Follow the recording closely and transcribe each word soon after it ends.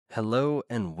Hello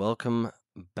and welcome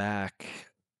back.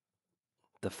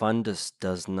 The fun just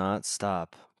does not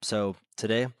stop. So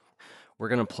today we're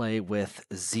gonna play with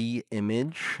Z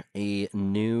Image, a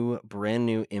brand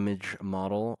new image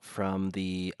model from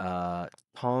the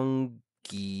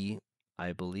Tongi,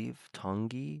 I believe,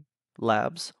 Tongi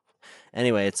Labs.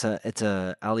 Anyway, it's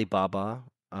a Alibaba,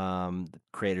 the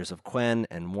creators of Quen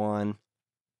and Wan.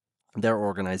 Their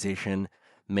organization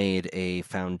made a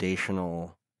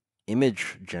foundational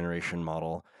image generation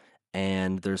model,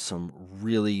 and there's some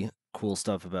really cool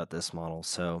stuff about this model.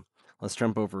 So let's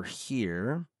jump over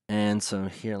here. And so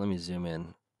here, let me zoom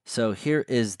in. So here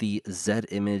is the Z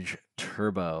Image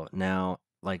Turbo. Now,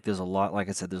 like there's a lot, like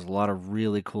I said, there's a lot of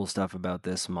really cool stuff about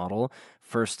this model.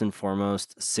 First and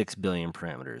foremost, 6 billion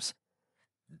parameters.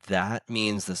 That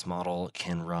means this model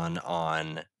can run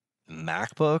on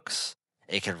MacBooks.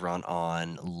 It can run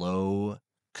on low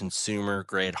consumer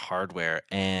grade hardware.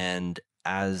 And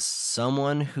as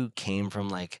someone who came from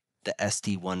like the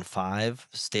SD15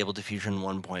 Stable Diffusion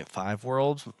 1.5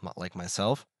 world, like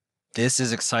myself, this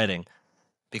is exciting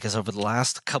because over the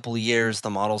last couple of years, the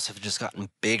models have just gotten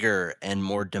bigger and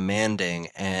more demanding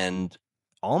and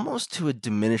almost to a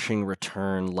diminishing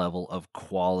return level of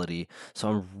quality. So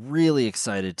I'm really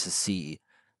excited to see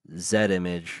Z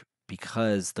Image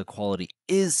because the quality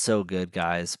is so good,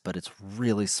 guys, but it's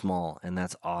really small, and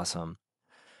that's awesome.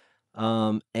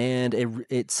 And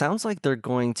it sounds like they're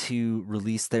going to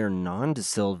release their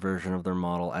non-distilled version of their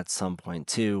model at some point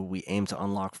too. We aim to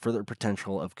unlock further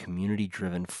potential of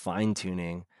community-driven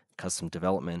fine-tuning, custom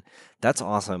development. That's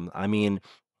awesome. I mean,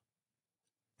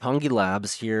 Pongi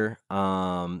Labs here,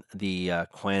 the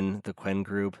Quen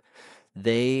group,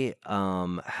 they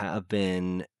have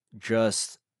been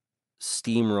just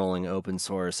steamrolling open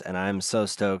source, and I'm so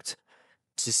stoked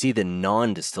to see the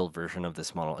non-distilled version of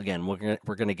this model. Again,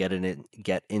 we're gonna get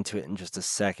into it in just a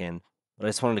second, but I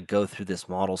just wanted to go through this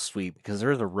model suite because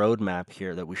there's a roadmap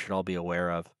here that we should all be aware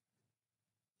of.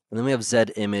 And then we have Z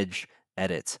image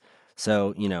edit.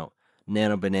 So,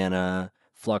 Nano Banana,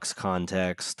 Flux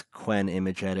Context, Quen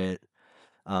image edit.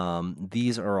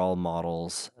 These are all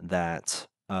models that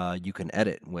you can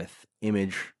edit with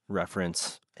image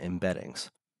reference embeddings.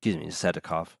 Excuse me, just had to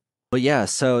cough. But yeah,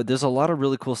 so there's a lot of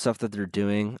really cool stuff that they're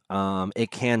doing.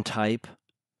 It can type.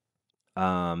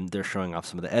 They're showing off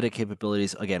some of the edit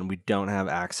capabilities. Again, we don't have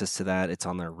access to that. It's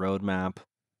on their roadmap.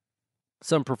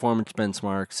 Some performance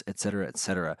benchmarks, etc.,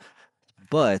 etc.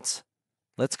 But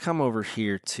let's come over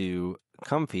here to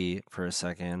Comfy for a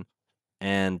second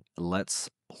and let's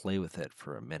play with it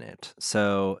for a minute.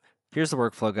 So here's the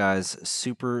workflow, guys.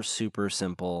 Super, super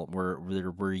simple.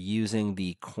 We're using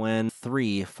the Quen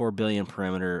 3 4 billion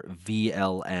parameter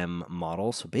VLM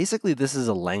model. So basically, this is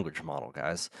a language model,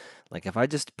 guys. Like if I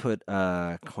just put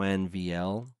Quen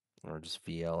VL or just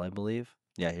VL, I believe.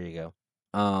 Yeah, here you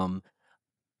go.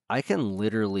 I can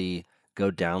literally go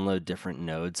download different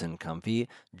nodes in Comfy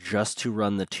just to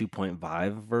run the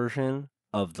 2.5 version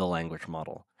of the language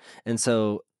model. And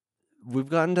so we've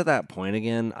gotten to that point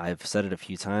again. I've said it a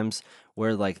few times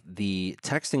where like the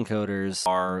text encoders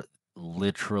are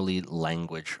literally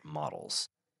language models.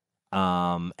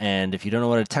 And if you don't know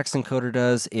what a text encoder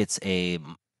does, it's a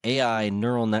AI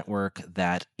neural network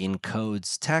that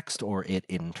encodes text or it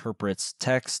interprets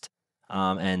text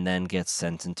and then gets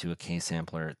sent into a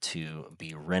K-sampler to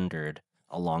be rendered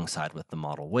alongside with the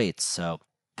model weights. So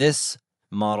this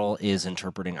model is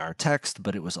interpreting our text,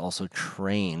 but it was also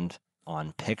trained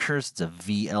on pictures. It's a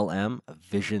VLM, a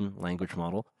vision language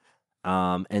model.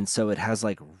 And so it has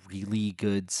like really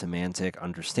good semantic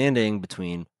understanding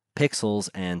between pixels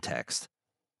and text.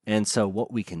 And so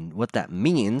what that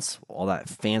means, all that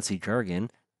fancy jargon,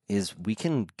 is we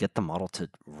can get the model to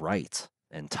write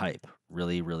and type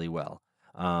really, really well.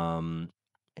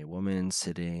 A woman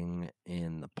sitting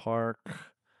in the park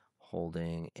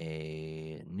holding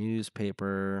a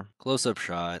newspaper, close-up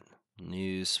shot,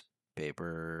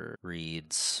 newspaper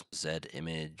reads, Z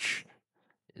image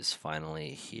is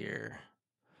finally here.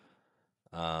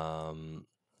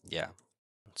 Yeah,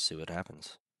 let's see what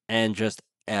happens. And just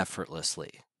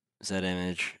effortlessly, Z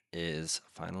image is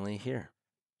finally here.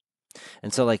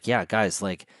 And so, like, yeah, guys,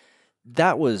 like,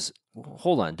 that was,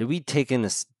 hold on, did we take in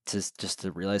this just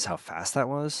to realize how fast that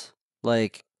was?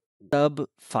 Like,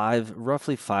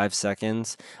 roughly 5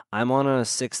 seconds. I'm on a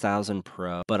 6000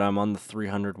 Pro, but I'm on the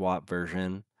 300-watt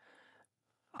version.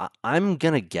 I'm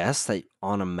gonna guess that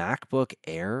on a MacBook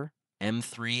Air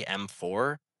M3,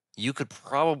 M4, you could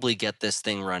probably get this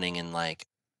thing running in like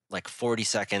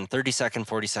 40-second, 30-second,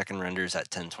 40-second renders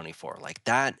at 1024. Like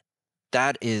that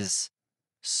is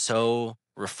so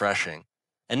refreshing.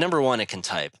 And number one, it can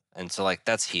type. And so like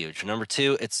that's huge. Number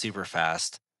two, it's super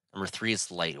fast. Number three,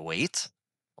 it's lightweight.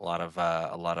 A lot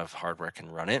of hardware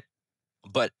can run it.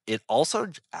 But it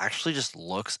also actually just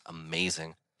looks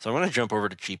amazing. So I'm going to jump over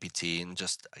to GPT and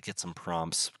just get some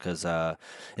prompts because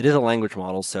it is a language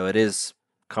model, so it is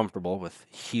comfortable with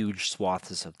huge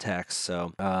swaths of text.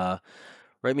 So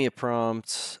write me a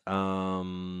prompt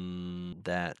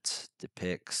that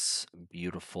depicts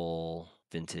beautiful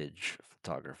vintage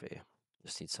photography.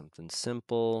 Just need something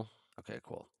simple. Okay,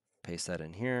 cool. Paste that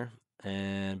in here.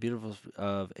 And beautiful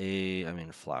I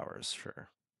mean, flowers, sure.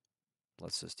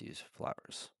 Let's just use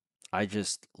flowers. I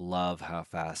just love how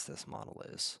fast this model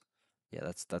is. Yeah,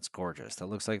 that's gorgeous. That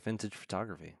looks like vintage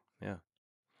photography. Yeah.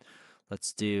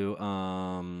 Let's do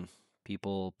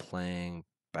people playing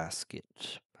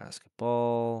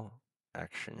basketball,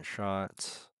 action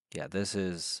shots. Yeah, this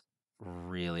is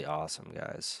really awesome,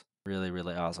 guys. Really,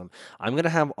 really awesome. I'm gonna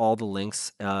have all the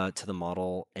links to the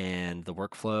model and the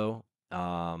workflow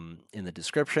in the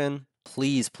description.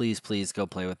 Please, please, please go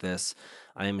play with this.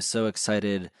 I am so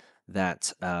excited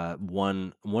that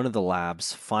one of the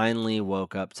labs finally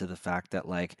woke up to the fact that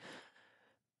like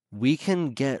we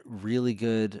can get really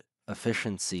good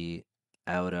efficiency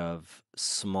out of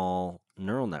small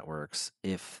neural networks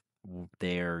if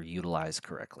they're utilized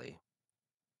correctly.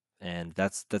 And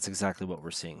that's exactly what we're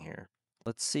seeing here.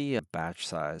 Let's see a batch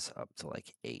size up to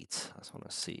like 8. I just want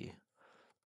to see.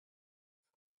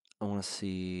 I want to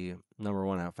see number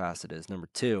one, how fast it is. Number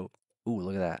two, ooh,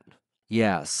 look at that.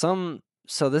 Yeah, so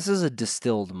this is a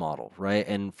distilled model, right?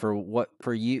 And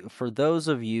for those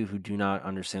of you who do not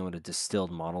understand what a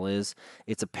distilled model is,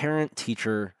 it's a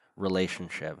parent-teacher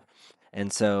relationship.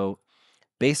 And so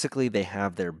basically they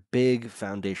have their big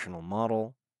foundational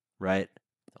model, right?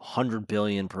 100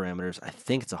 billion parameters. I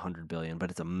think it's 100 billion,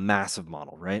 but it's a massive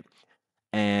model, right?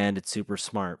 And it's super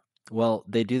smart. Well,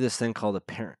 they do this thing called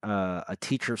a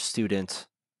teacher-student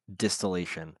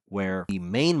distillation, where the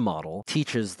main model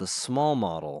teaches the small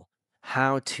model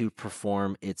how to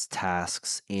perform its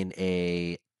tasks in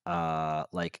a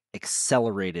like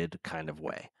accelerated kind of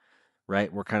way,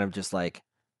 right? We're kind of just like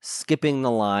skipping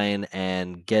the line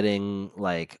and getting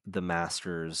like the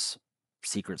master's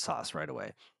secret sauce right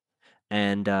away.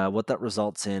 And what that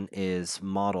results in is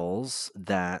models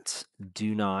that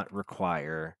do not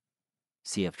require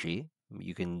CFG.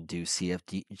 You can do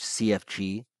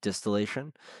CFG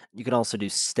distillation. You can also do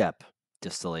step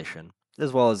distillation,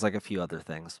 as well as like a few other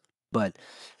things. But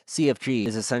CFG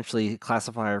is essentially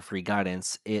classifier-free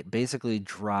guidance. It basically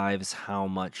drives how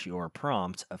much your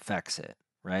prompt affects it,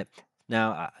 right?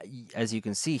 Now, as you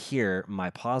can see here, my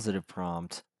positive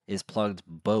prompt is plugged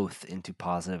both into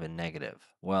positive and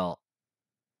negative. Well,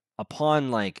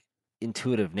 upon like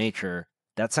intuitive nature,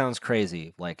 that sounds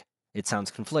crazy. Like it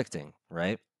sounds conflicting,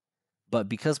 right? But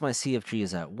because my CFG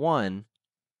is at 1,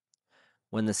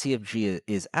 when the CFG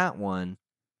is at 1,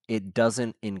 it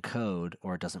doesn't encode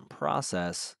or it doesn't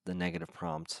process the negative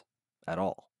prompt at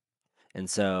all. And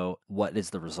so what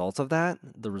is the result of that?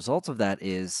 The result of that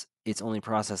is it's only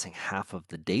processing half of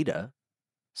the data,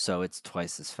 so it's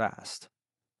twice as fast.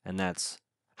 And that's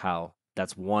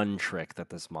one trick that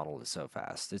this model is so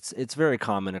fast. It's very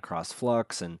common across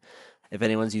Flux, and if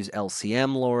anyone's used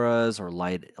LCM LoRa's or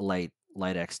Light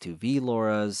X2V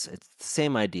LoRa's, it's the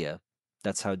same idea.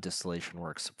 That's how distillation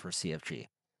works for CFG.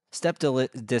 Step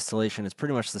distillation is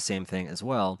pretty much the same thing as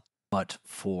well, but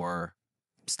for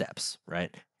steps,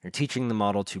 right? You're teaching the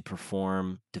model to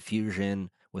perform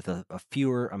diffusion with a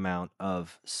fewer amount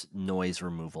of noise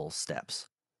removal steps.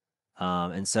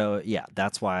 And so, yeah,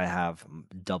 that's why I have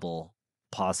double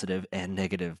positive and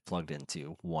negative plugged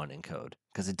into one encode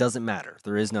because it doesn't matter.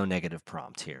 There is no negative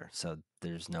prompt here, so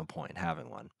there's no point having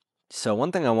one. So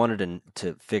one thing I wanted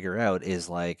to figure out is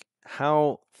like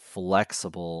how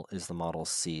flexible is the model's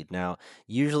seed? Now,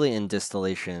 usually in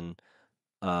distillation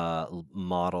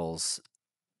models,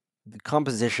 the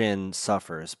composition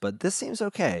suffers, but this seems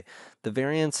okay. The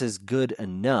variance is good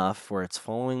enough where it's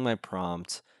following my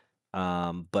prompt,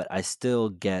 but I still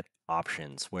get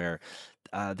options where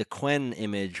the Quen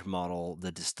image model,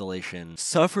 the distillation,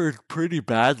 suffered pretty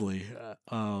badly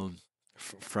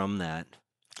from that.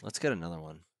 Let's get another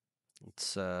one.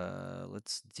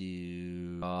 Let's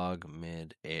do dog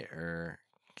mid-air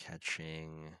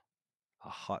catching a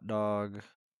hot dog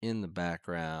in the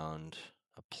background.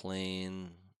 A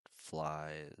plane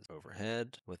flies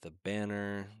overhead with a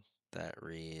banner that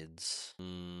reads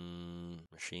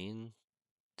machine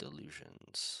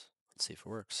delusions. Let's see if it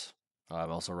works.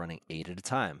 I'm also running 8 at a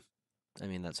time. I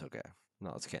mean, that's okay.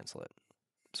 No, let's cancel it.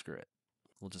 Screw it.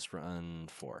 We'll just run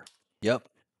 4. Yep.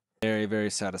 Very,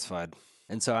 very satisfied.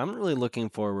 And so I'm really looking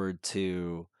forward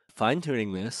to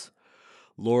fine-tuning this.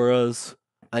 Laura's,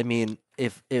 I mean,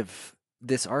 if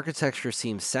this architecture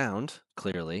seems sound,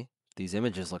 clearly, these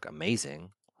images look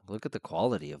amazing. Look at the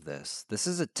quality of this. This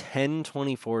is a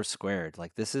 1024 squared.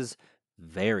 Like this is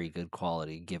very good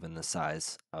quality given the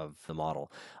size of the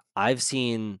model. I've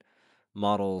seen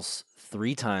models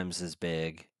 3 times as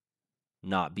big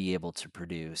not be able to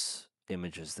produce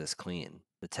images this clean.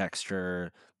 The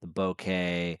texture, the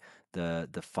bokeh,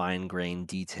 the fine grain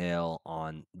detail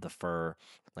on the fur.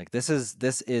 Like this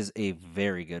is a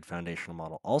very good foundational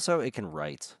model. Also, it can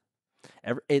write.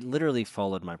 It literally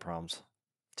followed my prompts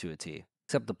to a T,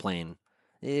 except the plane.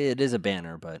 It is a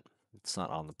banner, but it's not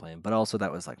on the plane. But also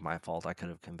that was like my fault. I could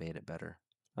have conveyed it better.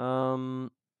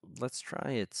 Um, let's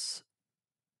try its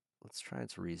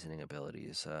reasoning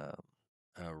abilities. A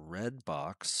red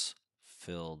box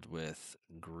filled with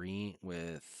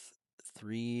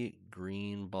 3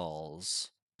 green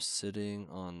balls sitting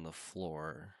on the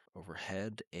floor.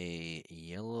 Overhead, a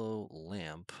yellow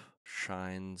lamp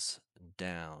shines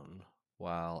down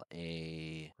while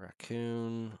a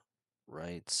raccoon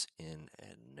writes in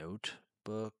a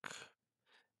notebook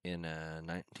in a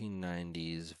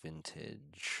 1990s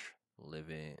vintage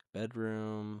living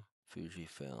bedroom,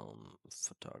 Fujifilm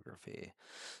photography.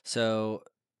 So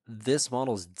this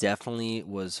model's definitely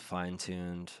was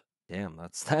fine-tuned. Damn,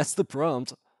 that's the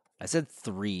prompt. I said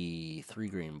three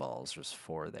green balls. There's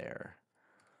 4 there.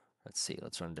 Let's see.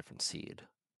 Let's run a different seed.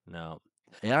 No,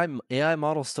 AI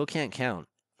models still can't count.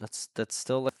 That's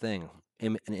still a thing.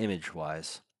 Image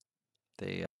wise,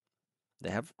 they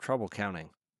have trouble counting.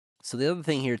 So the other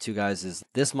thing here too, guys, is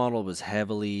this model was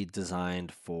heavily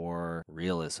designed for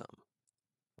realism.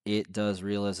 It does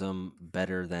realism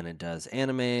better than it does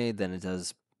anime, than it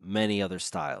does many other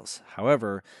styles.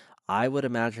 However, I would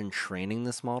imagine training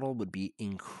this model would be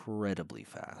incredibly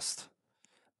fast.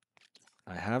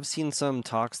 I have seen some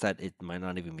talks that it might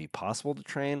not even be possible to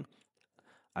train.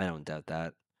 I don't doubt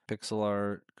that. Pixel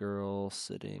art girl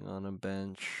sitting on a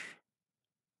bench.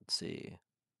 Let's see.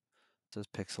 It says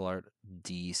pixel art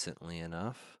decently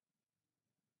enough.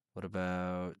 What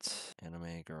about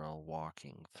anime girl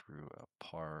walking through a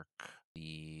park?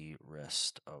 The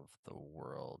rest of the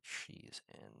world she's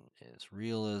in is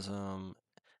realism,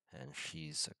 and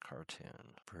she's a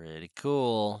cartoon. Pretty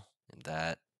cool.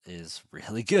 That is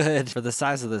really good for the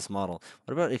size of this model.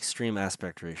 What about extreme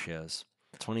aspect ratios?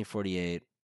 2048,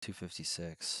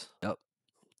 256. Yep,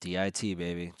 DIT,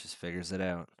 baby. Just figures it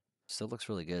out. Still looks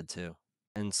really good, too.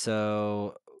 And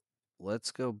so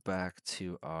let's go back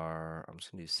to I'm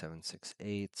just going to do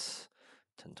 768,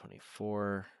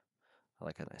 1024. I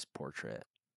like a nice portrait.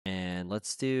 And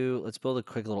let's build a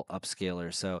quick little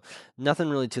upscaler. So nothing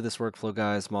really to this workflow,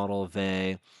 guys. Model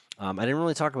vey. I didn't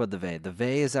really talk about the vey. The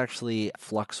vey is actually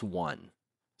Flux 1.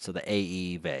 So the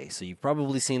AE vey. So you've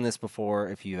probably seen this before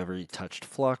if you've ever touched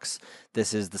Flux.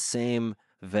 This is the same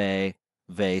vey.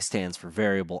 Vey stands for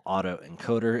variable auto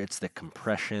encoder. It's the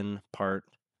compression part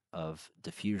of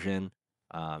diffusion.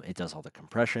 It does all the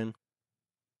compression.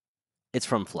 It's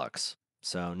from Flux,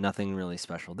 so nothing really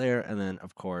special there. And then,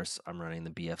 of course, I'm running the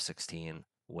BF16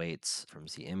 weights from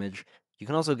ZImage. You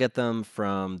can also get them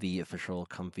from the official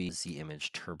Comfy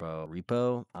ZImage Turbo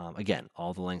repo. Again,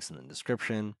 all the links in the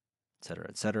description, etc.,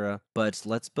 etc. But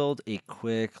let's build a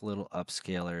quick little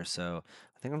upscaler. So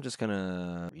I think I'm just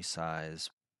gonna resize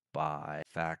by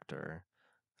factor.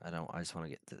 I just want to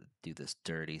get to do this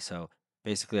dirty. So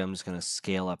basically, I'm just gonna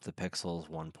scale up the pixels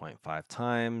 1.5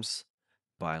 times.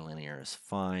 Bilinear is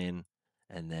fine.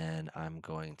 And then I'm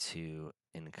going to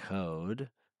encode,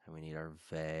 and we need our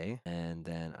vey, and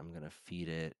then I'm going to feed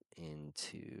it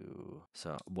into,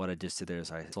 so what I just did there is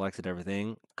I selected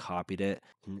everything, copied it,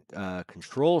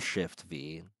 Control Shift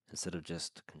V instead of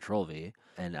just Control V,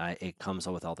 and it comes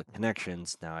up with all the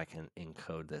connections. Now I can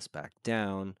encode this back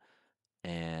down,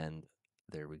 and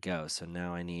there we go. So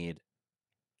now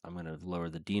I'm going to lower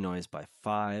the denoise by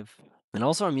 5. And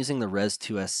also I'm using the Res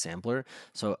 2S sampler.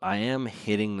 So I am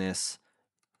hitting this.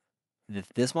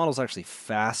 This model is actually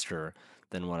faster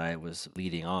than what I was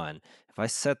leading on. If I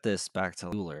set this back to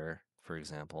Euler, for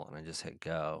example, and I just hit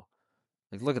go,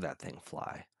 like look at that thing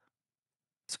fly.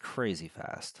 It's crazy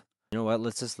fast. You know what?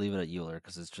 Let's just leave it at Euler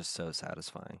because it's just so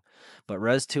satisfying. But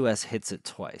Res 2S hits it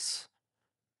twice.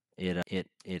 It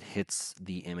hits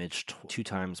the image 2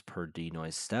 times per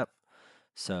denoise step.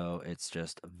 So it's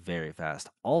just very fast.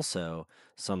 Also,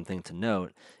 something to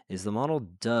note is the model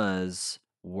does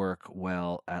work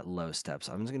well at low steps.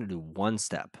 I'm just going to do 1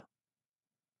 step.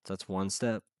 So that's 1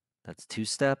 step. That's 2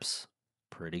 steps.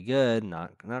 Pretty good.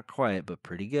 Not quite, but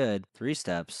pretty good. 3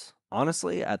 steps.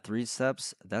 Honestly, at 3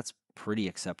 steps, that's pretty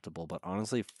acceptable, but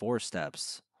honestly, 4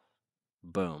 steps,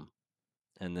 boom.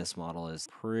 And this model is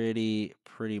pretty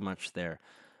much there.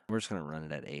 We're just going to run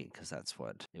it at 8 because that's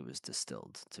what it was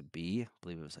distilled to be. I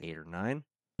believe it was 8 or 9.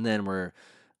 And then we're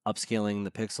upscaling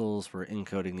the pixels, we're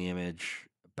encoding the image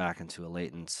back into a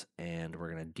latent, and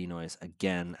we're going to denoise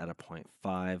again at a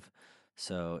 0.5.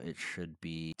 So it should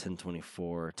be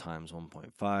 1024 times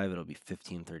 1.5. It'll be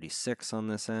 1536 on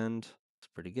this end. It's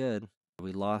pretty good.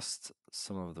 We lost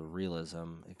some of the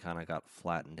realism. It kind of got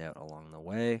flattened out along the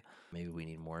way. Maybe we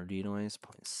need more denoise,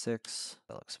 0.6.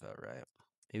 That looks about right.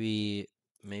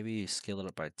 Maybe scale it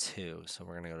up by 2. So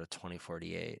we're going to go to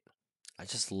 2048. I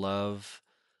just love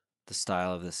the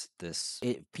style of this.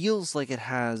 It feels like it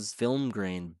has film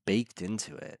grain baked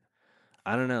into it.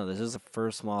 I don't know. This is the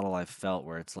first model I've felt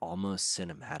where it's almost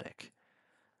cinematic.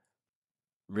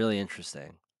 Really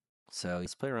interesting. So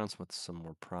let's play around with some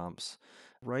more prompts.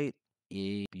 Write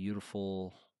a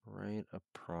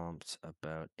prompt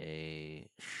about a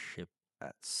ship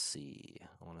at sea.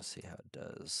 I want to see how it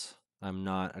does. I'm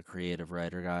not a creative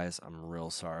writer, guys. I'm real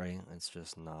sorry. It's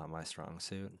just not my strong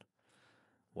suit.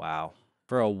 Wow.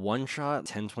 For a one-shot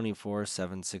 1024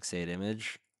 768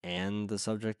 image, and the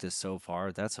subject is so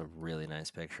far, that's a really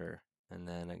nice picture. And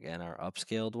then again, our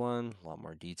upscaled one, a lot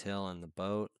more detail in the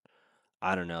boat.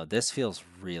 I don't know, this feels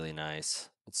really nice.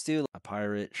 Let's do a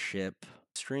pirate ship.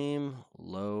 Extreme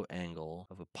low angle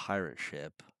of a pirate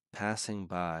ship passing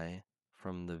by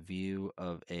from the view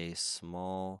of a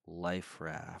small life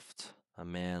raft. A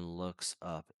man looks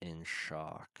up in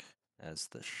shock as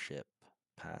the ship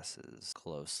passes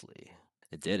closely.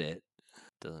 It did it.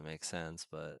 Doesn't make sense,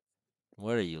 but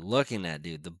what are you looking at,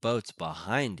 dude? The boat's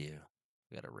behind you.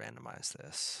 We gotta randomize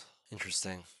this.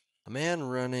 Interesting. A man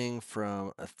running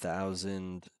from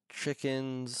 1,000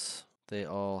 chickens. They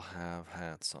all have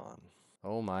hats on.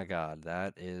 Oh my god,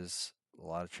 that is a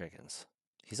lot of chickens.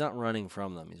 He's not running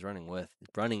from them, he's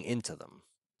running into them.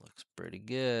 Looks pretty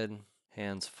good.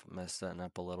 Hands messed that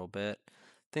up a little bit.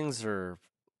 Things are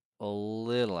a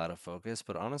little out of focus,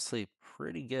 but honestly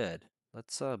pretty good.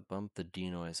 Let's bump the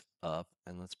denoise up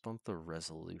and let's bump the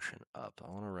resolution up. I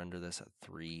want to render this at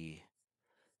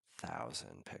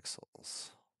 3,000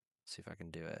 pixels. See if I can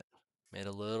do it. Made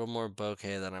a little more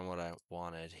bokeh than what I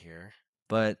wanted here.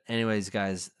 But anyways,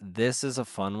 guys, this is a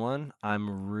fun one.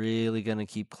 I'm really going to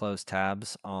keep close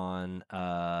tabs on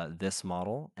this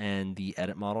model and the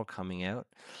edit model coming out.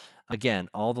 Again,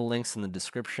 all the links in the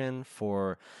description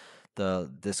for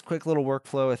this quick little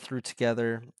workflow I threw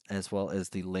together, as well as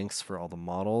the links for all the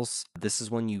models. This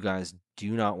is one you guys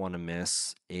do not want to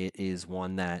miss. It is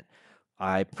one that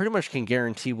I pretty much can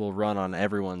guarantee will run on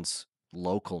everyone's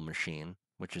local machine,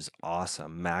 which is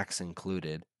awesome, Macs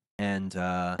included. And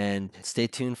stay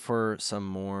tuned for some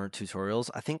more tutorials.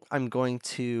 I think I'm going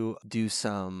to do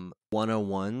some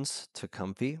 101s to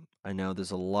Comfy. I know there's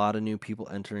a lot of new people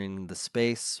entering the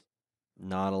space,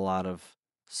 not a lot of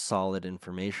solid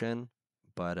information,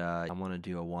 but I want to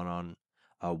do a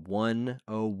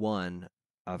 101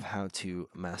 of how to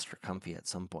master Comfy at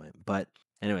some point. But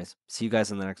anyways, see you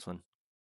guys in the next one.